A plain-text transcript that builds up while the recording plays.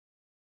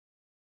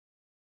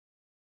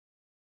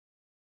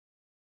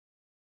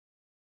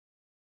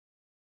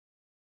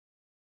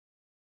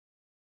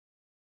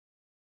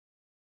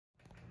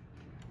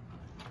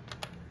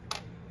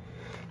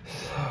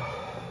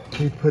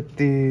We put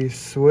the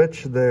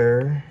switch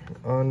there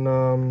on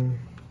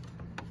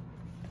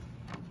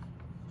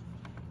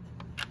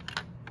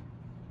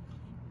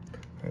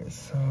alright,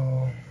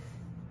 so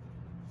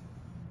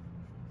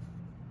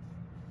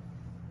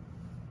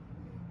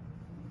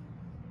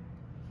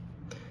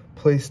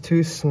place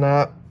 2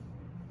 snap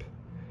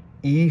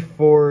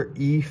E4,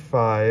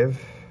 E5.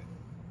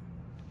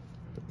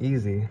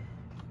 Easy.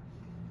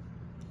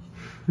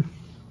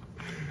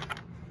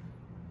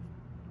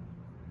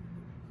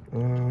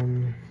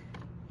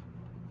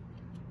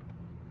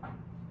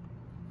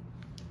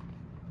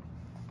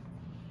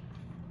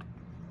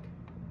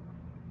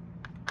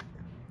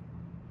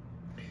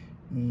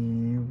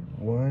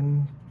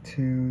 E1,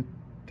 2,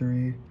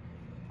 3,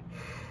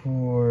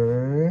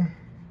 4.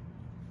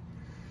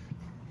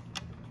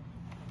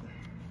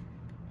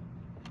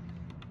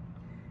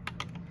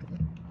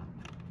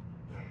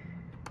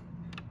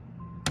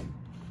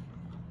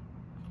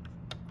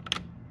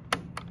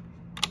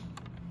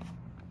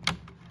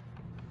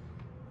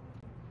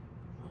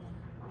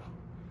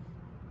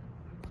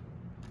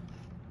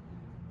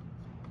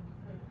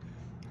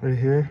 Right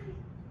here.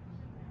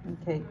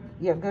 Okay,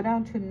 yeah, go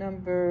down to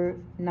number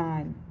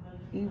 9,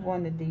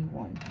 E1 to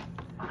D1.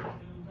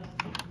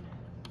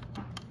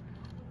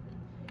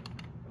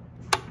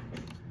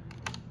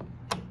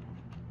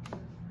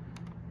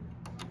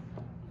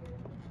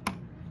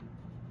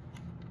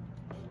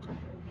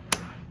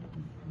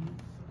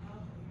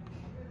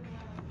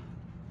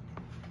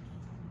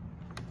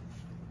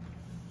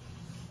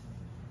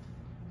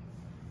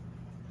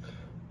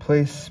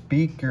 Place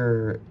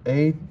speaker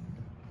A10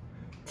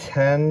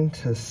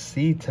 to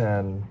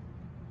C10.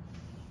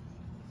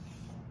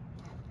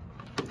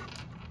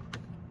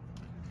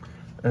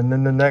 And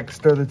then the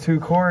next are the 2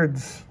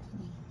 chords.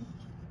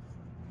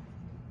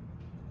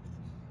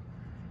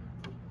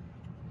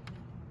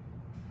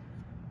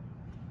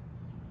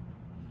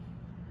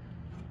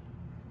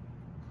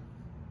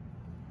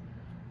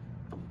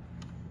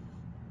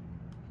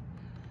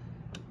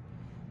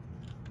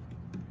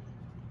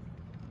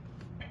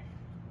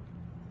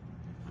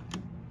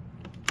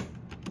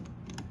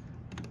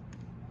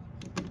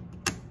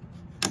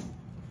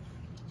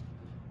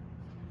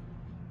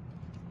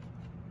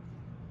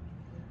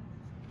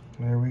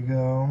 There we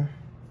go.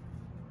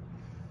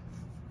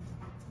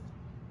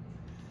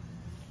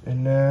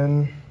 And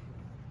then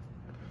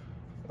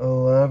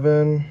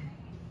 11,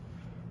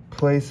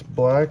 place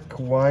black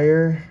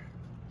wire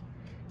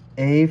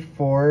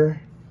A4,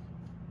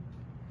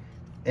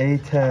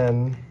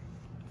 A10.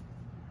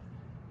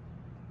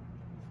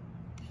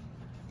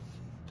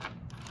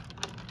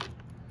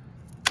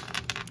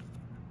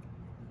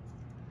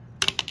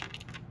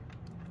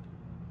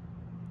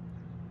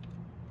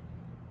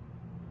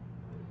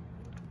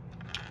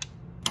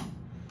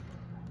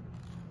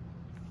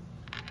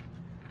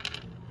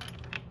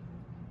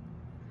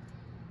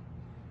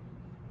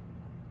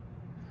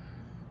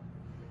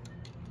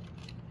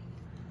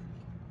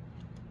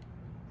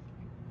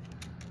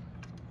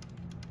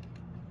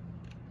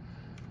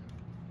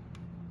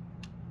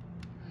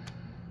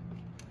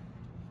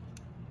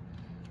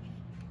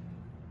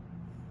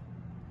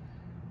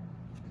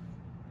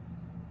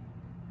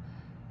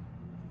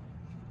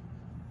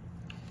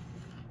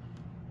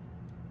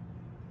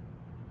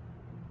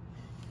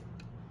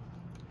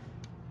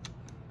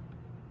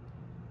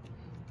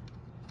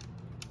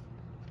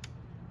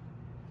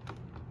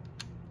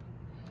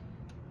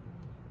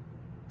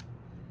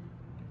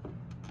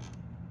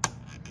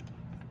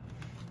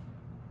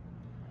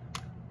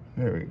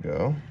 There we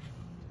go.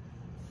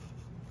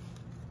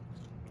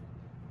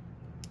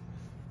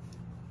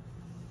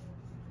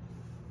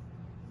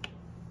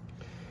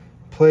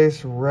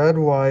 Place red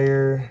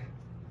wire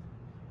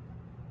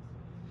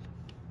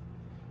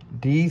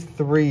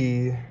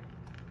D3,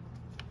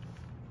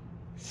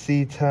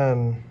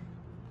 C10.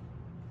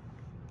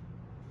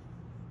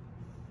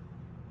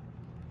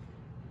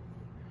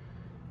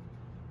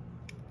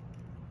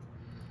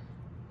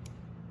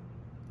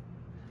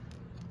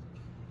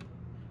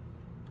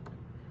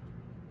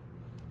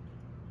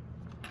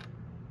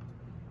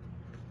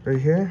 Right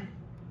here?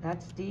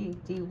 That's D.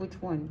 D, which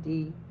one?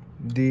 D.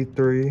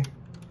 D3.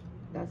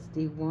 That's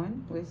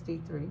D1. Where's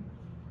D3?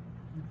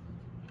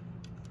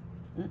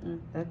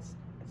 That's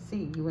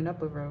C. You went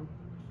up a row.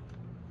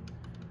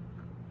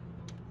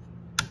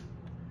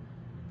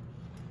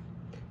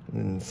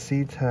 And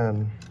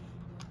C10.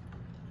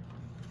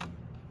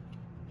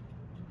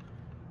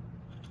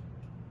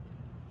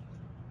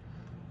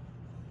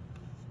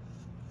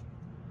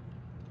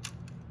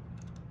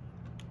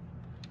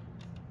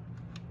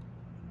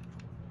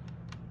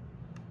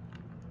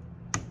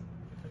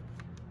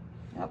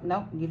 Oh,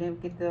 nope, you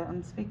didn't get the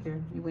speaker.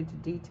 You went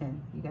to D10.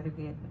 You got to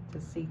get to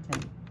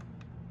C10.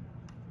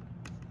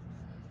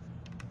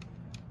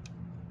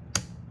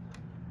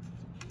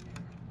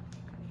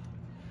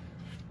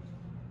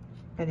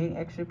 Got any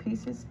extra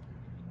pieces?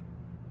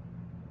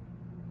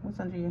 What's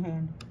under your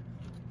hand?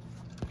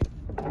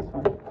 This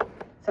one.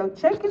 So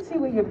check and see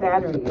where your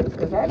battery is,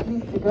 because that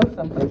needs to go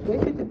someplace.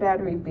 Where should the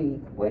battery be?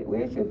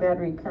 Where's your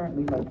battery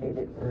currently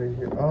located? Right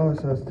here. Oh, it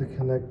says to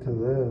connect to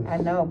this. I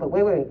know, but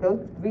wait.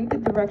 Go read the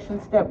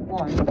directions. Step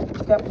one.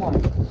 Step 1.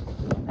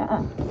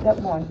 Step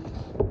 1.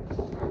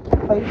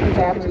 Place the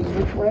battery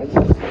which way?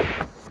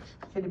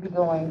 Should it be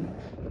going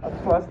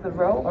across the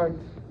row or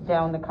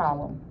down the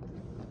column?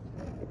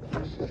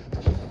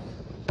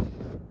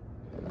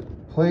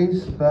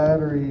 Place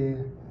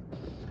battery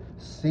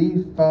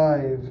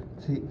C5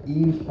 to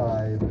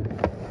E5.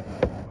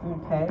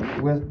 Okay.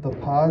 With the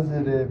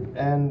positive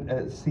end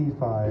at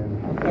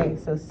C5. Okay,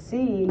 so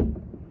C5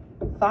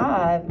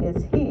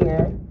 is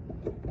here,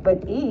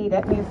 but E,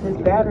 that means this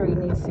battery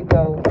needs to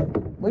go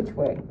which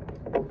way?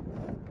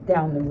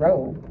 Down the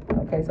row.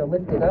 Okay, so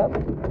lift it up.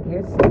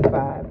 Here's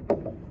C5.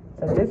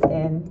 So this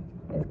end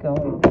is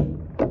going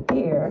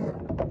here,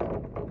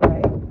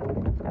 right?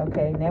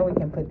 Okay, now we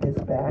can put this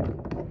back.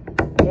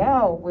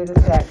 Now, where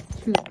does that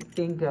tube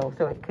thing go?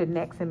 So it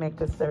connects and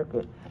makes a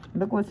circuit.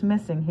 Look what's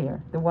missing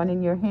here. The one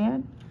in your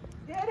hand?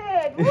 Did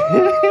it! Woo!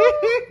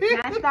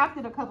 Now, I stopped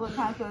it a couple of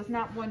times, so it's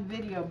not one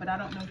video, but I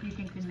don't know if you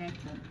can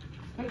connect them.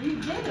 But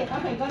you did it.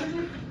 Okay, go to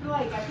this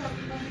plate. I told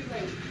you to go to the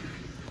plate.